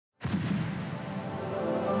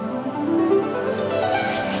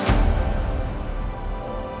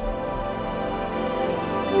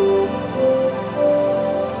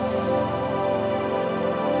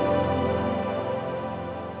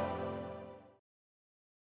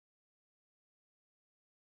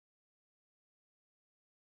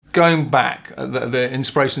going back, the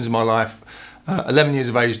inspirations in my life, 11 years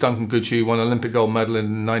of age, Duncan Goodhue won an Olympic gold medal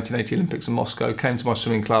in the 1980 Olympics in Moscow, came to my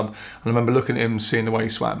swimming club, and I remember looking at him, seeing the way he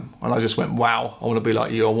swam, and I just went, wow, I want to be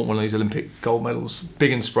like you, I want one of these Olympic gold medals.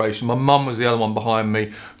 Big inspiration. My mum was the other one behind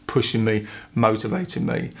me, pushing me, motivating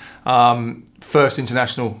me. First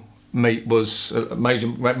international meet was a major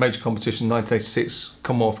competition, 1986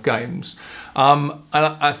 Commonwealth Games. And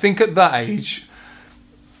I think at that age,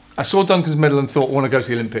 I saw Duncan's medal and thought, I want to go to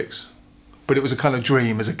the Olympics. But it was a kind of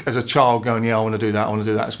dream as a child going, yeah, I want to do that, I want to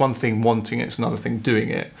do that. It's one thing wanting it, it's another thing doing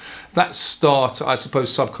it. That start, I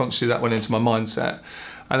suppose subconsciously that went into my mindset.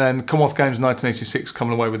 And then Commonwealth Games 1986,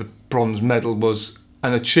 coming away with a bronze medal was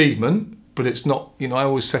an achievement, but it's not, you know, I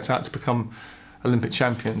always set out to become Olympic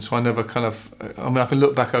champion. So I never kind of, I mean, I can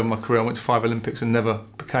look back over my career, I went to 5 Olympics and never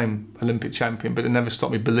became Olympic champion, but it never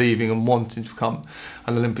stopped me believing and wanting to become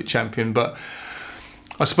an Olympic champion. But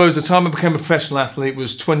I suppose the time I became a professional athlete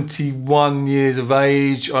was 21 years of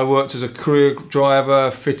age. I worked as a career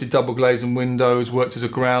driver, fitted double glazing windows, worked as a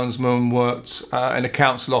groundsman, worked in a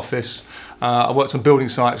council office. I worked on building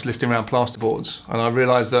sites lifting around plasterboards, and I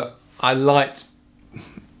realised that I liked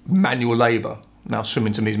manual labour. Now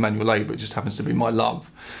swimming to me is manual labour, it just happens to be my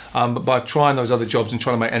love. But by trying those other jobs and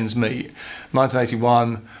trying to make ends meet,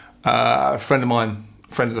 1981, a friend of mine,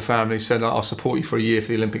 friend of the family, said, I'll support you for a year for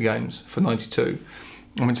the Olympic Games, for 92.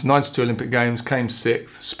 I went to 92 Olympic Games, came 6th,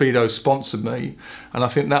 Speedo sponsored me, and I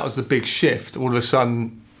think that was the big shift. All of a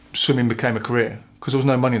sudden, swimming became a career, because there was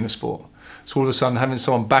no money in the sport. So all of a sudden, having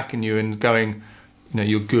someone backing you and going, you know,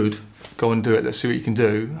 you're good, go and do it, let's see what you can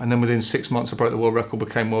do. And then within 6 months, I broke the world record,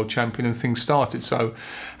 became world champion, and things started. So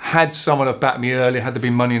had someone have backed me earlier, had there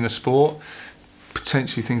been money in the sport,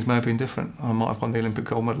 potentially things may have been different. I might have won the Olympic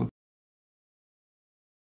gold medal.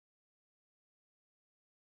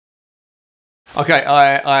 Okay,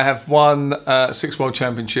 I have won 6 World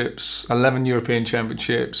Championships, 11 European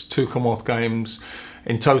Championships, 2 Commonwealth Games,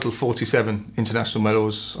 in total 47 international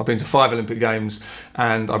medals. I've been to 5 Olympic Games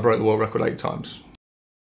and I broke the world record 8 times.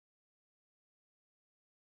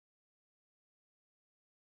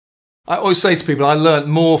 I always say to people, I learnt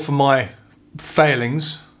more from my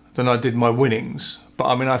failings than I did my winnings. But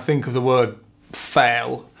I mean, I think of the word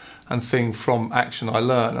fail and think from action I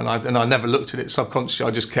learn, and I never looked at it subconsciously.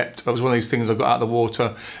 I just kept, it was one of these things I got out of the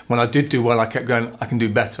water. When I did do well, I kept going, I can do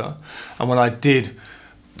better. And when I did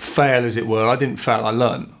fail, as it were, I didn't fail, I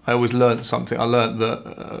learned. I always learned something. I learned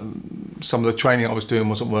that some of the training I was doing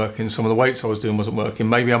wasn't working, some of the weights I was doing wasn't working.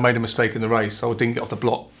 Maybe I made a mistake in the race, I didn't get off the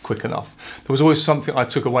block quick enough. There was always something I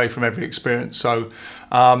took away from every experience. So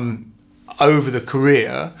over the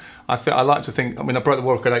career, I like to think, I mean, I broke the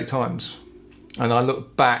world record 8 times. And I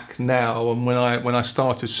look back now, and when I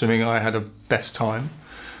started swimming, I had a best time,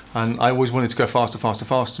 and I always wanted to go faster, faster,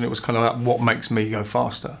 faster, and it was kind of like, what makes me go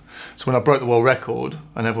faster? So when I broke the world record,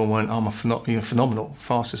 and everyone went, oh, I'm a phenomenal,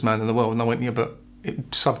 fastest man in the world, and I went, yeah, but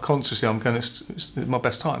subconsciously, I'm going to, it's my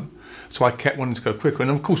best time. So I kept wanting to go quicker, and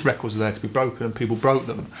of course records are there to be broken, and people broke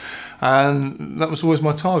them, and that was always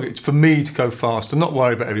my target, for me to go faster, not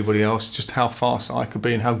worry about everybody else, just how fast I could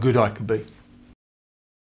be and how good I could be.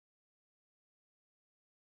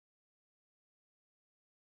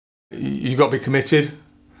 You've got to be committed,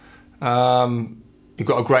 you've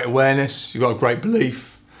got a great awareness, you've got a great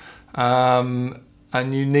belief, and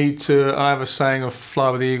you need to, I have a saying of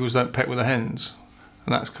fly with the eagles, don't peck with the hens,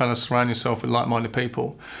 and that's kind of surround yourself with like-minded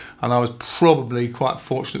people. And I was probably quite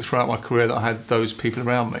fortunate throughout my career that I had those people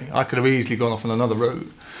around me. I could have easily gone off on another route,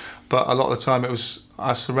 but a lot of the time it was,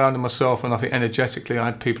 I surrounded myself, and I think energetically I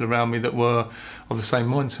had people around me that were of the same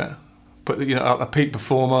mindset. But you know, a peak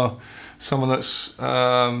performer, someone that's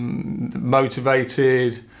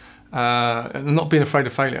motivated, and not being afraid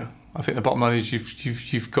of failure. I think the bottom line is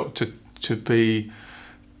you've got to be,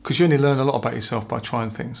 because you only learn a lot about yourself by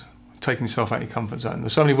trying things, taking yourself out of your comfort zone.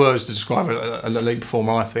 There's so many words to describe an elite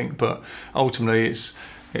performer, I think, but ultimately it's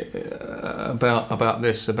about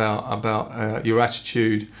this, about your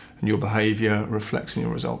attitude and your behaviour reflects in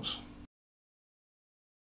your results.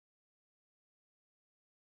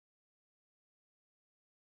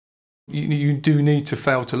 You do need to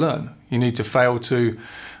fail to learn. You need to fail to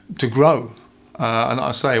grow. And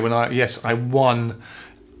I say, yes, I won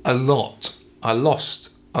a lot. I lost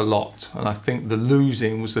a lot. And I think the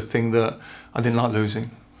losing was the thing that I didn't like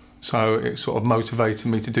losing. So it sort of motivated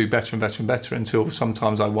me to do better and better and better until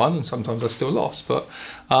sometimes I won and sometimes I still lost. But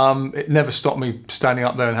it never stopped me standing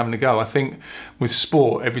up there and having a go. I think with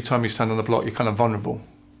sport, every time you stand on the block, you're kind of vulnerable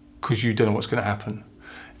because you don't know what's going to happen.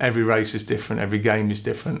 Every race is different, every game is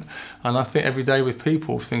different. And I think every day with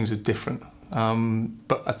people, things are different.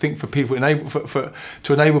 But I think for people,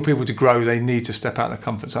 to enable people to grow, they need to step out of their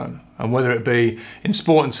comfort zone. And whether it be in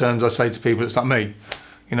sporting terms, I say to people, it's like me,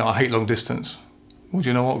 you know, I hate long distance. Well, do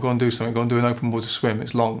you know what? Go and do something. Go and do an open water swim.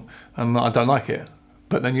 It's long, and I don't like it.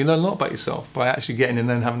 But then you learn a lot about yourself by actually getting in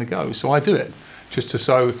there and having a go. So I do it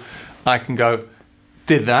so I can go,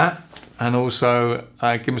 did that, and also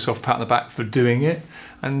give myself a pat on the back for doing it,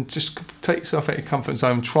 and just take yourself out of your comfort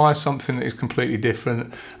zone, try something that is completely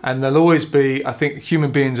different. And there'll always be, I think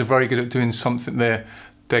human beings are very good at doing something they're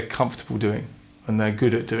comfortable doing and they're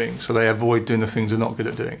good at doing, so they avoid doing the things they're not good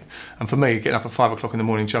at doing. And for me, getting up at 5 o'clock in the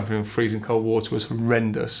morning, jumping in freezing cold water was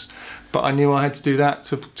horrendous. But I knew I had to do that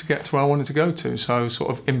to get to where I wanted to go to. So sort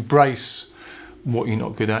of embrace what you're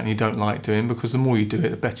not good at and you don't like doing, because the more you do it,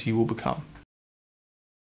 the better you will become.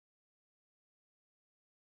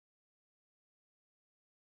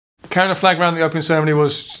 Carrying the flag around the opening ceremony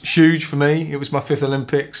was huge for me. It was my 5th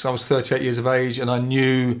Olympics. I was 38 years of age, and I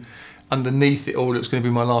knew underneath it all it was going to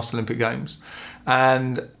be my last Olympic Games.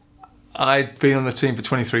 And I'd been on the team for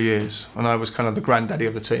 23 years, and I was kind of the granddaddy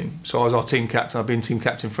of the team. So I was our team captain. I've been team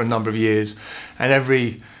captain for a number of years, and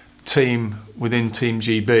every team within Team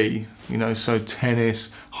GB, you know, so tennis,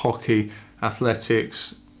 hockey,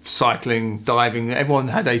 athletics, cycling, diving, everyone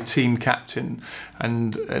had a team captain,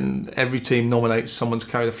 and every team nominates someone to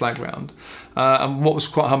carry the flag round. And what was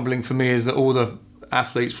quite humbling for me is that all the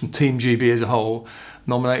athletes from Team GB as a whole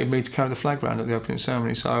nominated me to carry the flag round at the opening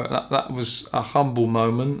ceremony. So that was a humble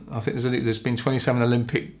moment. I think there's been 27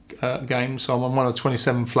 Olympic Games, so I'm one of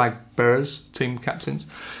 27 flag bearers, team captains.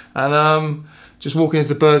 And just walking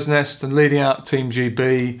into the bird's nest and leading out Team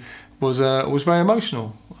GB was very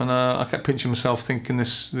emotional. And I kept pinching myself, thinking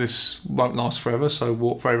this won't last forever. So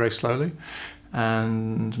walk very, very slowly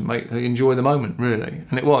and enjoy the moment, really.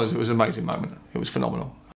 And it was an amazing moment. It was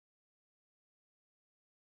phenomenal.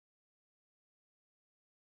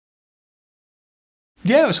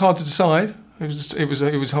 Yeah, it was hard to decide.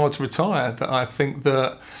 It was hard to retire. That I think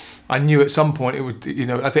that I knew at some point it would. You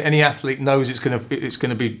know, I think any athlete knows it's going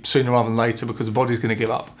to be sooner rather than later, because the body's going to give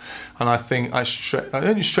up. And I think I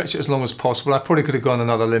only stretch it as long as possible. I probably could have gone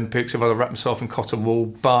another Olympics if I'd have wrapped myself in cotton wool,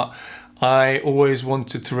 but I always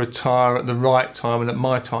wanted to retire at the right time and at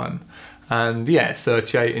my time. And yeah,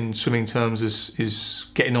 38 in swimming terms is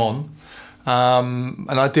getting on. And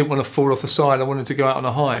I didn't want to fall off the side. I wanted to go out on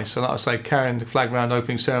a high. So like I say, carrying the flag round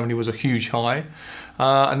opening ceremony was a huge high.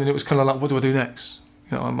 And then it was kind of like, what do I do next?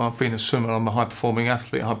 You know, I've been a swimmer, I'm a high-performing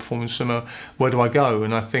athlete, a high-performing swimmer. Where do I go?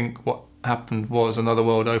 And I think what happened was another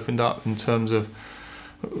world opened up in terms of,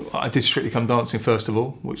 I did Strictly Come Dancing first of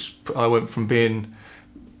all, which I went from being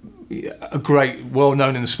a great,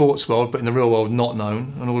 well-known in the sports world, but in the real world not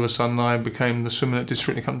known, and all of a sudden I became the swimmer that did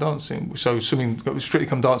Strictly Come Dancing. So Strictly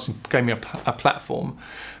Come Dancing gave me a platform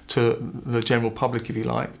to the general public, if you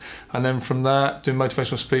like. And then from that, doing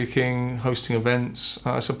motivational speaking, hosting events,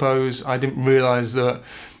 I suppose I didn't realise that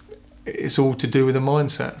it's all to do with the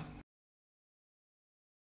mindset.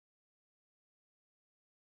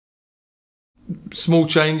 Small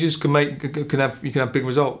changes you can have big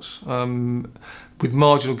results. With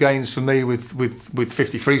marginal gains for me with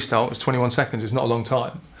 50 freestyle, it's 21 seconds. It's not a long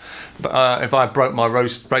time. But if I broke my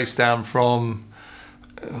race down from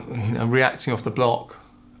reacting off the block,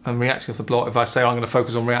 if I say I'm going to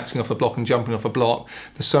focus on reacting off the block and jumping off a block,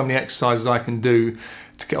 there's so many exercises I can do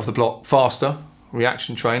to get off the block faster.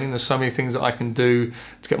 Reaction training, there's so many things that I can do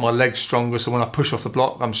to get my legs stronger, so when I push off the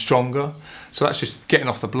block I'm stronger. So that's just getting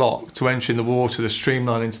off the block, to entering the water, the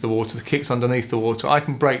streamline into the water, the kicks underneath the water. I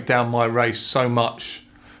can break down my race so much.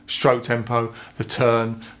 Stroke tempo, the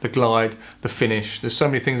turn, the glide, the finish. There's so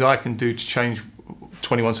many things I can do to change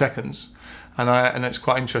 21 seconds. And it's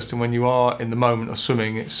quite interesting when you are in the moment of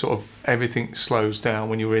swimming, it's sort of everything slows down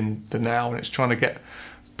when you're in the now, and it's trying to get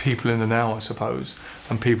people in the now, I suppose,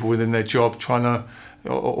 and people within their job trying to,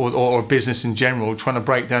 or a business in general, trying to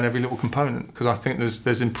break down every little component, because I think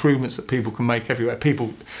there's improvements that people can make everywhere.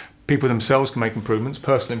 People themselves can make improvements,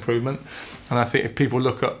 personal improvement, and I think if people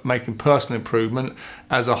look at making personal improvement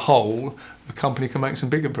as a whole, the company can make some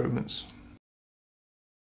big improvements.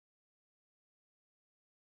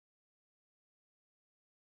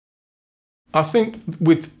 I think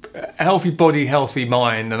with a healthy body, healthy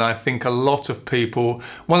mind, and I think a lot of people,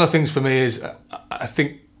 one of the things for me is, I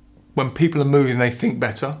think when people are moving, they think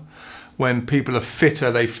better. When people are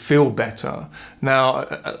fitter, they feel better. Now,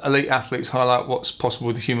 elite athletes highlight what's possible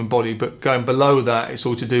with the human body, but going below that, it's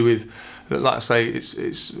all to do with, like I say,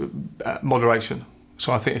 it's moderation.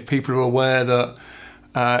 So I think if people are aware that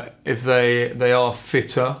if they are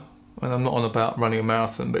fitter, and I'm not on about running a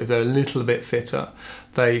marathon, but if they're a little bit fitter,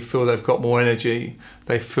 they feel they've got more energy,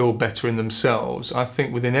 they feel better in themselves. I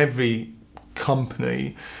think within every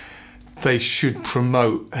company, they should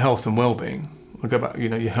promote health and well-being. I'll go back,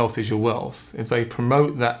 your health is your wealth. If they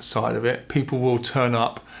promote that side of it, people will turn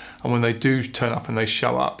up, and when they do turn up and they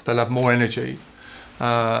show up, they'll have more energy, they'll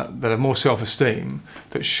have more self-esteem,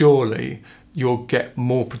 that surely you'll get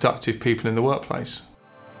more productive people in the workplace.